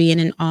about you being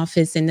in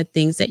office and the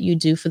things that you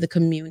do for the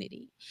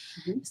community.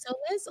 So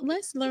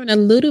let's learn a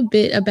little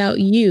bit about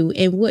you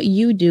and what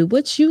you do,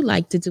 what you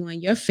like to do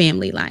in your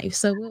family life.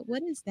 So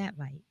what is that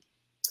like?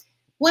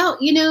 Well,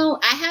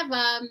 I have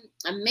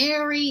I'm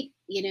married.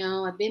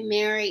 I've been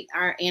married.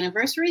 Our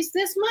anniversary is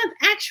this month,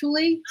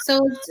 actually.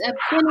 So it's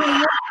been 11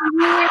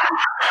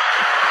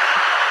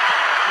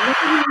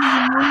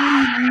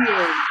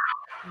 years.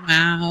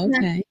 Wow.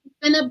 Okay. It's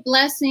been a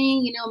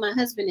blessing. My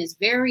husband is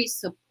very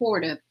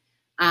supportive.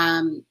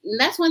 And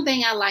that's one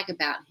thing I like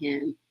about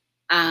him.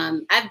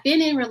 I've been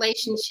in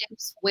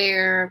relationships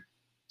where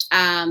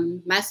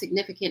my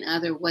significant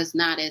other was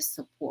not as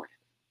supportive.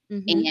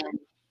 And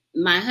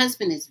my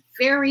husband is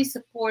very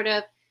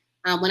supportive.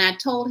 When I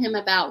told him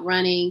about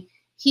running,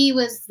 he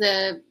was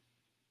the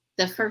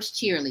first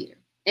cheerleader.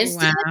 And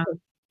Wow.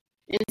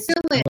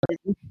 still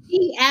is.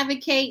 He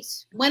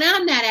advocates when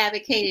I'm not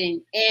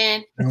advocating,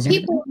 and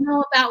people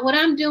know about what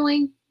I'm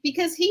doing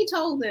because he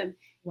told them.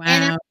 Wow.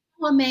 And I'm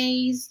so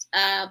amazed,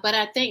 but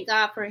I thank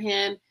God for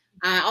him.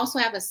 I also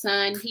have a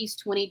son. He's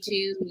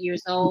 22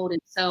 years old,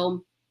 and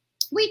so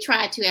we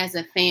try to, as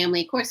a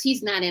family. Of course,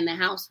 he's not in the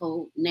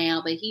household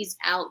now, but he's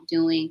out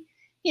doing,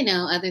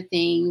 other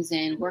things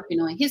and working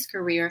on his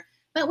career.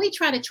 But we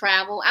try to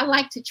travel. I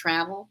like to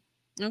travel.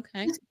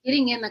 Okay. Just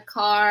getting in the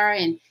car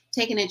and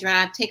taking a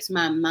drive takes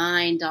my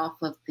mind off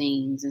of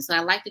things. And so I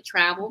like to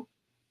travel.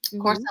 Of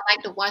course, I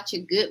like to watch a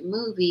good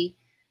movie.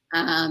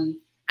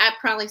 I'd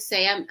probably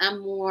say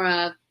I'm more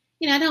of,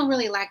 I don't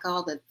really like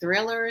all the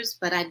thrillers,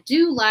 but I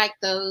do like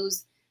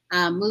those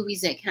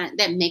movies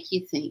that make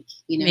you think,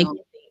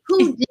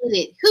 who did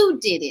it? Who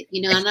did it?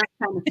 I'm not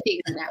trying to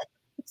figure it out.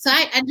 So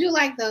I do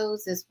like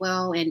those as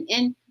well.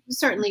 And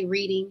certainly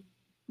reading,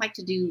 like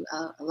to do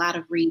a lot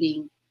of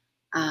reading.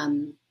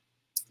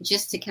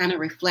 Just to kind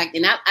of reflect.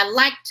 And I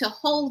like to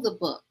hold the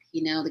book,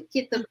 to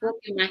get the book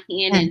in my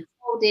hand and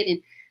hold it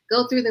and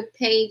go through the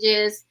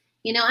pages.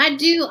 I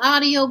do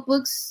audio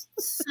books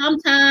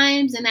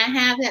sometimes and I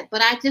have that,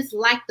 but I just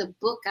like the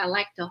book. I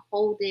like to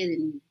hold it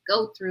and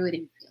go through it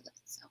and feel it.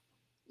 So,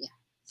 yeah.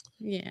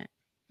 Yeah.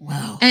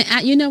 Wow. And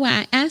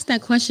I asked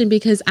that question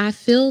because I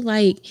feel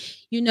like,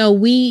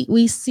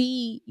 we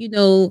see,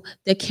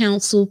 the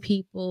council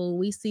people,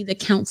 we see the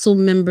council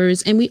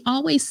members, and we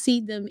always see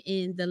them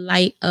in the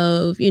light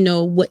of,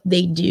 what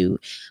they do,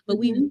 but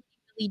we really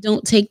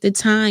don't take the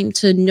time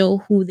to know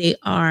who they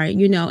are,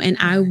 and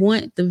I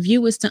want the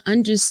viewers to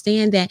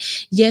understand that,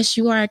 yes,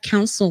 you are a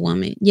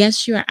councilwoman.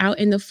 Yes, you are out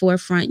in the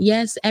forefront.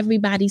 Yes,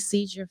 everybody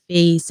sees your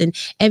face and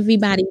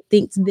everybody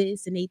thinks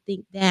this and they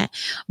think that,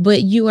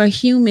 but you are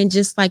human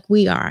just like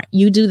we are.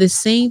 You do the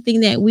same thing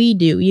that we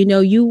do.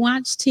 You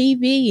watch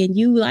TV and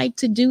you like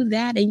to do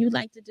that and you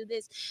like to do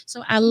this.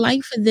 So I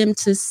like for them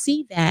to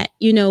see that,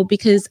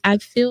 because I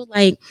feel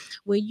like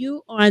when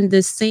you are on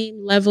the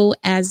same level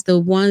as the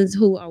ones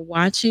who are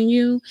watching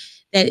you,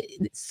 that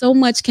so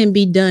much can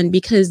be done,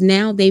 because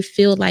now they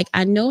feel like,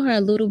 I know her a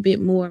little bit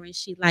more and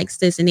she likes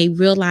this, and they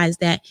realize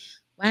that,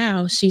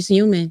 wow, she's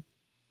human.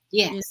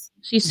 Yes.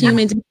 She's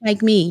human just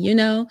like me,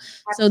 so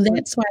Absolutely.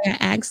 that's why I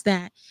asked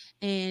that.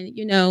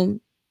 And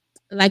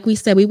like we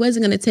said, we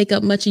wasn't going to take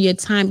up much of your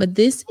time, but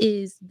this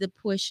is the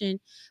portion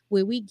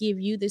where we give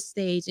you the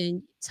stage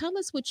and tell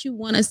us what you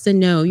want us to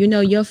know.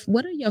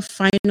 What are your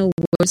final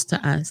words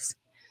to us?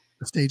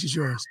 The stage is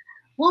yours.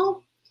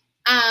 Well,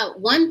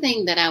 one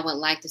thing that I would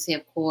like to say,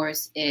 of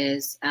course,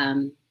 is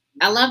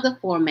I love the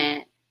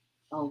format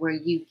where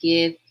you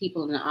give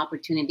people an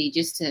opportunity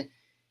just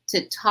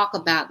to talk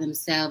about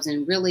themselves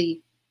and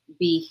really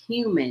be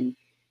human.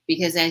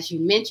 Because as you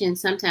mentioned,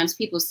 sometimes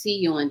people see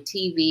you on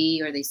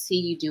TV or they see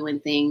you doing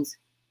things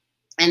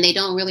and they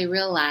don't really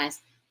realize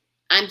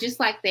I'm just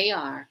like they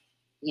are.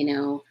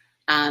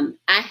 I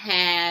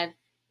have,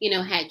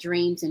 had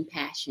dreams and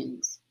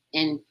passions,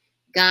 and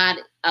God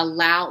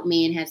allowed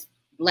me and has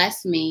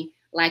blessed me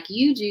like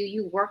you do.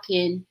 You work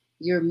in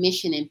your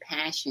mission and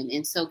passion.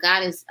 And so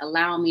God is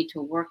allowing me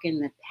to work in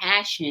the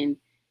passion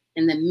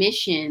and the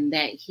mission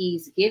that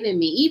he's given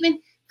me, even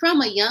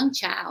from a young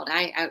child.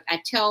 I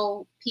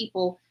tell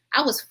people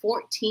I was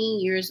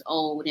 14 years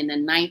old in the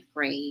 9th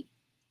grade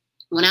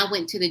when I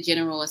went to the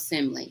General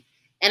Assembly,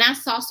 and I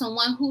saw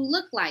someone who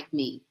looked like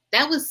me.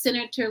 That was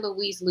Senator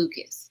Louise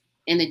Lucas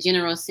in the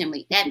General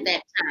Assembly at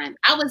that time.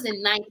 I was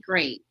in 9th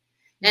grade.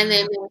 And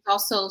then there was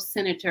also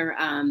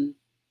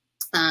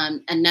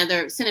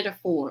another Senator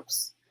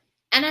Forbes.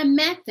 And I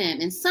met them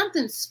and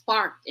something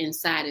sparked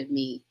inside of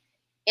me.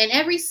 And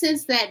ever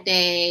since that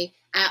day,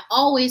 I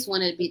always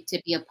wanted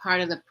to be a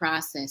part of the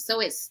process. So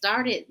it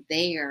started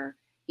there,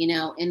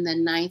 in the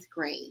 9th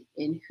grade.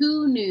 And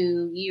who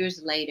knew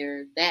years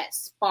later that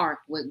spark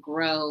would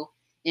grow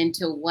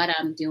into what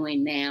I'm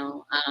doing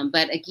now.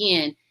 But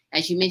again,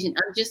 as you mentioned,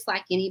 I'm just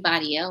like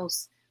anybody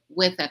else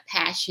with a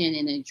passion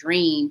and a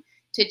dream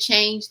to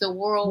change the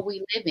world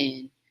we live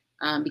in,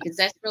 because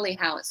that's really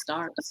how it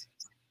starts.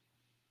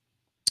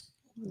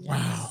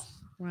 Wow.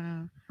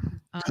 Wow.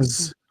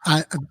 Because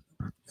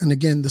and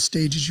again, the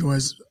stage is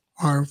yours.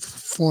 Our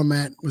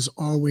format was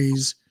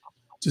always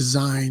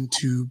designed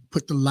to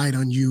put the light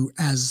on you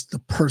as the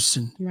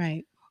person.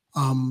 Right.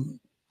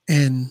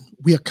 And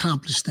we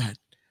accomplished that.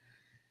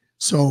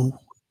 So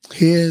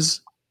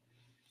here's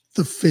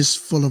the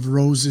fistful of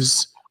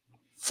roses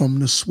from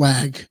the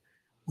swag.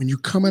 When you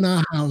come in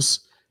our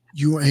house,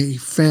 you're a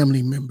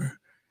family member,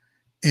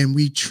 and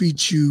we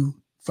treat you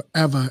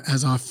forever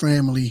as our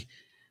family.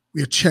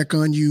 We'll check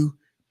on you.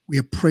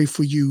 We'll pray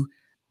for you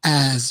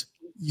as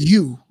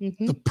you,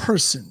 the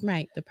person,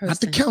 right? The person,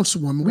 not the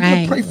councilwoman. We're right,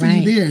 going to pray for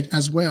you there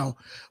as well,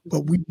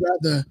 but we'd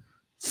rather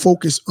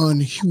focus on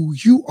who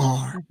you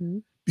are,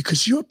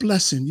 because you're a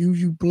blessing.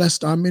 You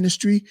blessed our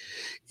ministry.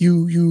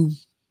 You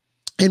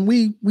And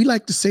we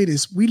like to say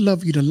this: we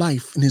love you to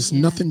life, and there's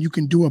nothing you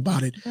can do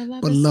about it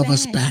but love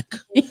us back.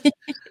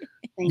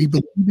 We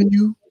believe in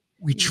you.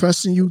 We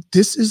trust in you.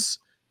 This is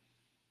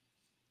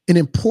an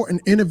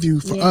important interview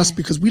for us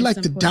because we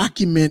like to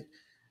document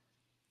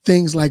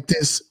things like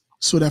this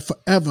so that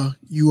forever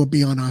you will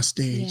be on our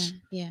stage.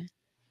 Yeah.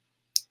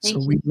 So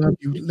we love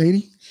you,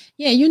 lady.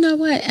 Yeah, you know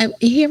what?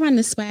 Here on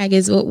the swag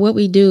is what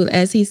we do.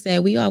 As he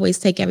said, we always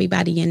take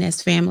everybody in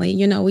as family.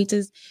 You know, we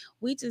just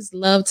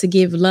love to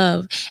give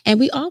love, and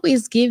we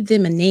always give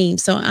them a name.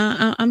 So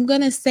I'm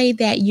gonna say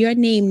that your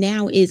name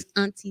now is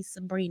Auntie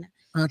Sabrina.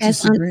 Auntie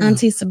Sabrina.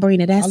 Auntie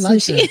Sabrina. That's who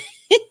she.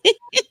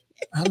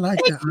 I like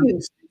that.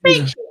 Thank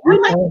you.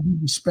 With all due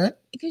respect.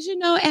 Because you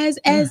know, as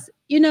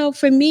you know,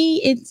 for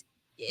me,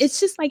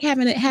 it's just like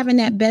having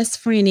that best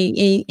friend,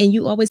 and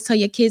you always tell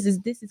your kids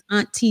this is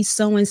Auntie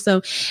so and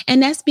so,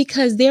 and that's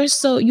because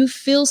you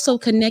feel so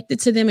connected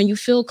to them, and you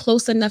feel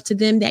close enough to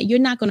them that you're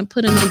not going to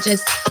put them in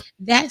just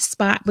that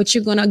spot, but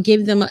you're going to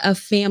give them a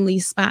family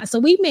spot. So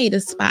we made a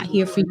spot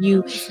here for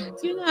you,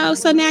 you know.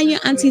 So now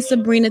you're Auntie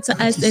Sabrina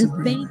to us, and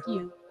thank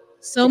you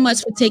so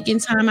much for taking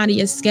time out of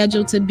your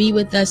schedule to be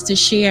with us to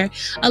share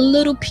a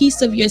little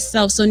piece of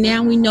yourself. So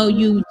now we know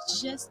you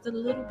just a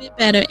little bit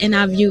better, and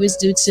our viewers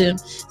do too.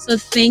 So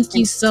thank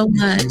you so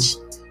much.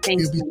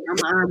 Thank you.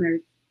 I'm honored.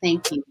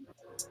 Thank you.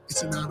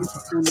 It's an honor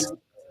for us.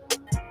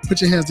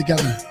 Put your hands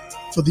together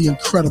for the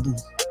incredible,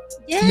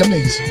 the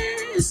amazing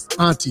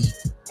Auntie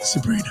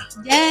Sabrina.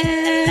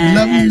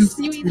 Yes.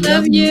 We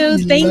love you.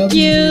 Thank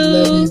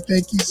you.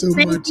 Thank you so much.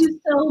 Thank you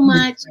so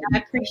much. I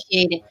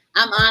appreciate it.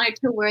 I'm honored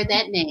to wear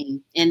that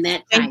name and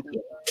that title.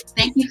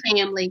 Thank you,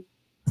 family.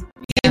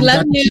 We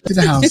love you. To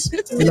the house.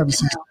 We love you,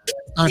 sister.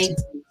 Auntie.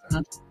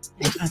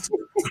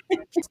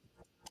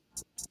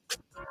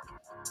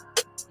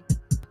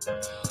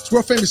 It's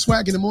World Famous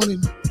Swag in the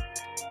morning.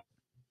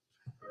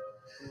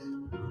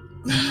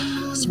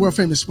 It's World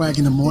Famous Swag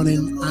in the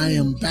morning. I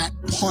am back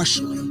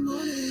partially.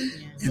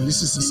 And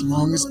this is as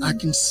long as I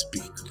can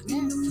speak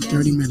for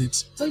 30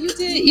 minutes. Well, you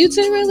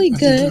did really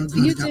good.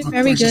 You did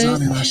very good.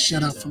 Out and I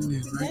shut up from there,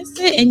 right? That's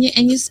it.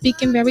 And you're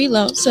speaking very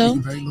low. So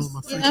very low.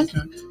 My Frankie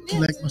cut. You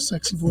like my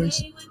sexy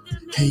voice?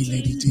 Hey,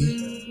 Lady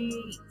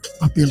D.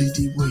 My Billy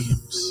D.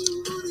 Williams.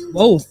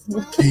 Whoa.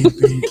 Hey,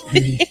 baby.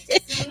 Hey.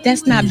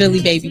 That's not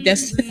Billy, baby.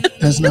 That's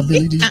not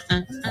Billy D.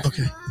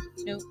 Okay.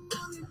 Nope.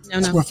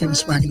 It's World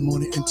Famous Swag in the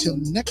morning. Until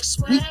next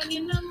week,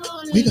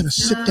 we're gonna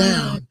sit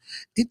down.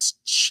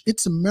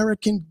 It's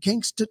American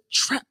Gangster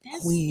Trap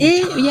Queen.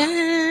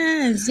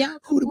 Yes.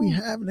 Who do we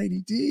have,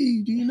 Lady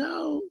D? Do you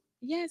know?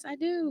 Yes, I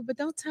do, but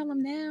don't tell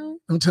them now.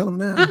 Don't tell them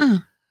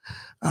now.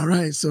 All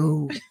right,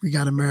 so we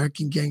got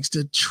American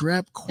Gangster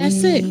Trap Queen.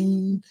 That's it.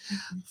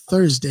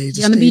 Thursdays.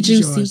 It's gonna be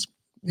juicy.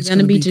 It's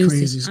gonna be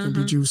crazy. It's gonna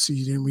be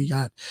juicy. Then we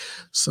got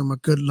a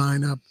good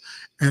lineup,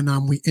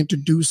 and we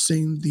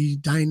introducing the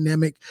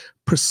Dynamic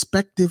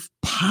Perspective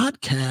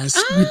podcast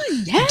with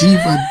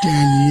Diva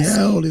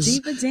Danielle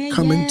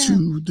coming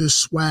to the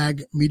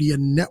Swag Media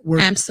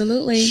Network.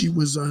 Absolutely. She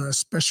was a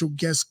special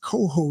guest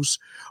co-host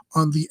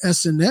on the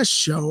SNS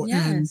show,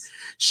 and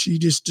she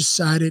just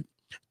decided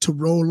to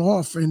roll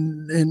off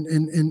and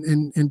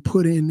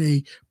put in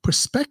a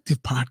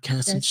perspective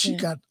podcast. And she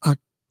got a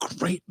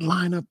great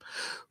lineup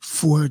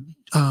for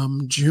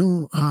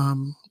June,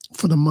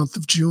 for the month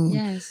of June.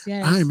 Yes.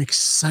 I am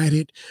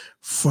excited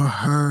for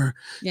her.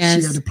 Yes.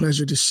 She had the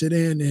pleasure to sit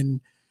in and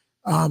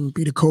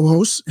be the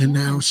co-host, and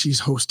now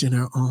she's hosting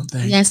her own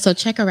thing. Yes, so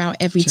check her out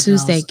every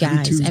Tuesday,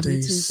 guys. Every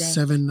Tuesday.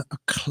 7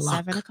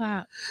 o'clock. 7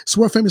 o'clock. It's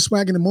World Famous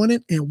Swag in the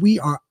morning, and we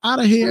are out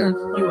of here.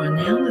 You are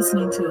now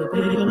listening to a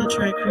Billy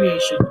Track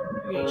creation.